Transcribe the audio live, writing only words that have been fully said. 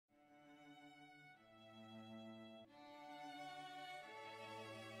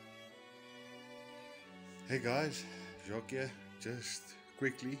Hey guys, Jacques here. Just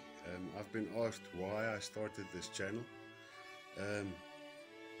quickly, I've been asked why I started this channel.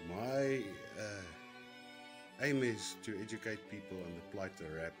 My aim is to educate people on the plight of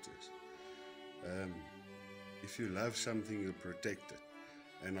raptors. If you love something, you'll protect it.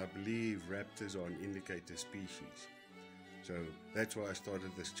 And I believe raptors are an indicator species. So that's why I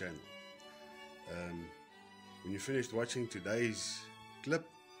started this channel. When you finished watching today's clip,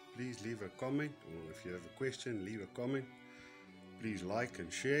 please leave a comment, or if you have a question, leave a comment. Please like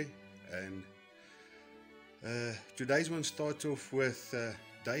and share. And today's one starts off with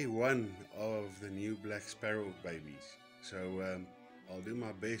day one of the new Black Sparrowhawk babies. So I'll do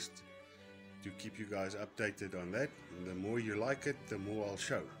my best to keep you guys updated on that. And the more you like it, the more I'll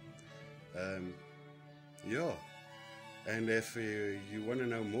show. Yeah. And if you want to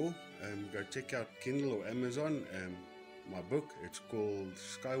know more, go check out Kindle or Amazon. My book, it's called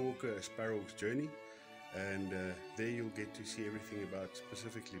Skywalker, A Sparrowhawk's Journey, and there you'll get to see everything about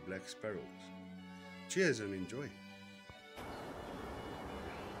specifically black sparrowhawks. Cheers and enjoy.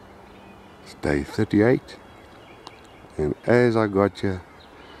 It's day 38, and as I got here,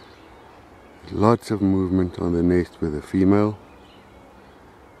 lots of movement on the nest with a female,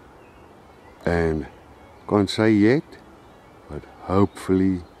 and can't say yet, but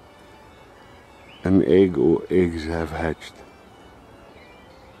hopefully an egg or eggs have hatched.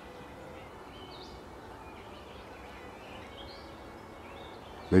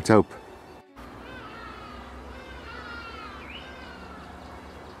 Let's hope.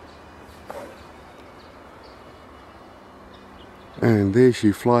 And there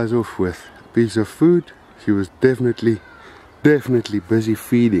she flies off with a piece of food. She was definitely busy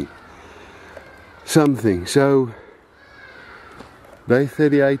feeding something. So day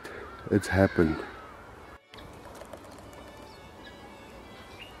 38, it's happened.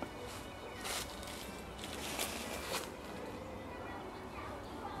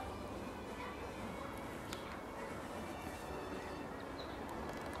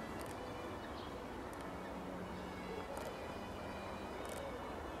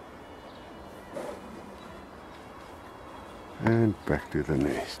 And back to the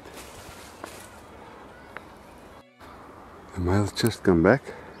nest. The male's just come back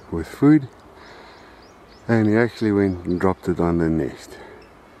with food, and he actually went and dropped it on the nest.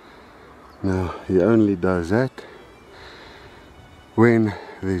 Now he only does that when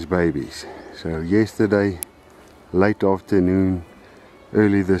there's babies. So yesterday, late afternoon,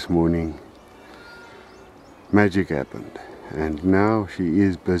 early this morning, magic happened, and now she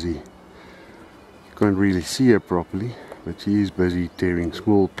is busy. You can't really see her properly, but she is busy tearing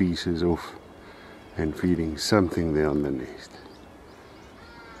small pieces off and feeding something there on the nest.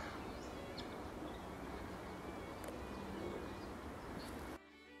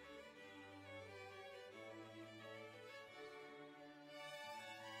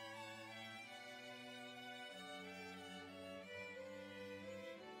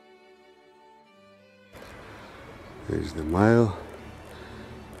 There's the male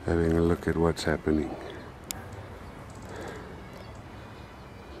having a look at what's happening.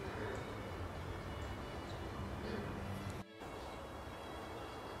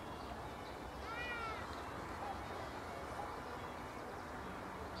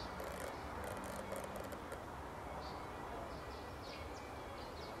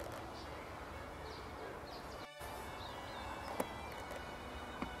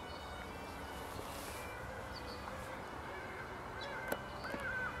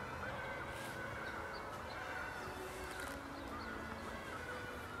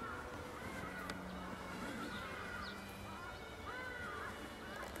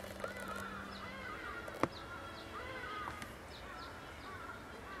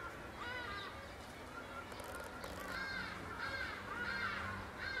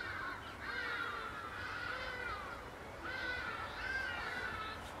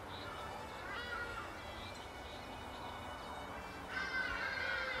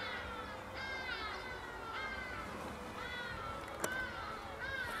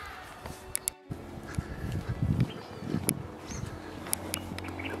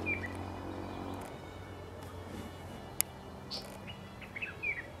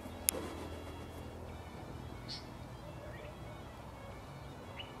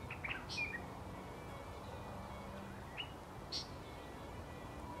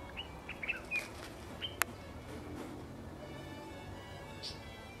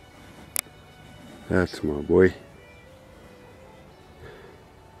 That's my boy.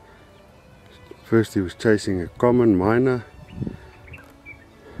 First he was chasing a common myna,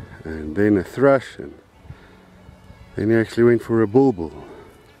 and then a thrush, and then he actually went for a bulbul.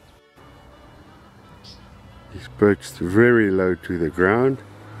 perched very low to the ground,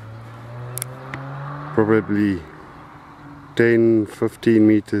 probably 10-15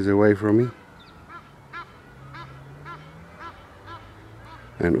 meters away from me.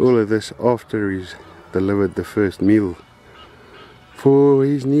 And all of this after he's delivered the first meal for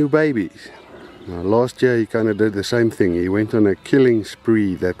his new babies. Now, last year he kind of did the same thing. He went on a killing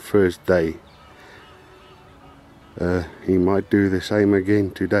spree that first day. He might do the same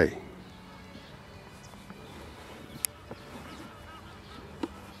again today.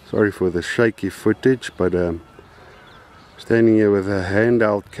 Sorry for the shaky footage, but standing here with a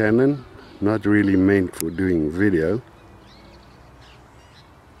handheld cannon, not really meant for doing video.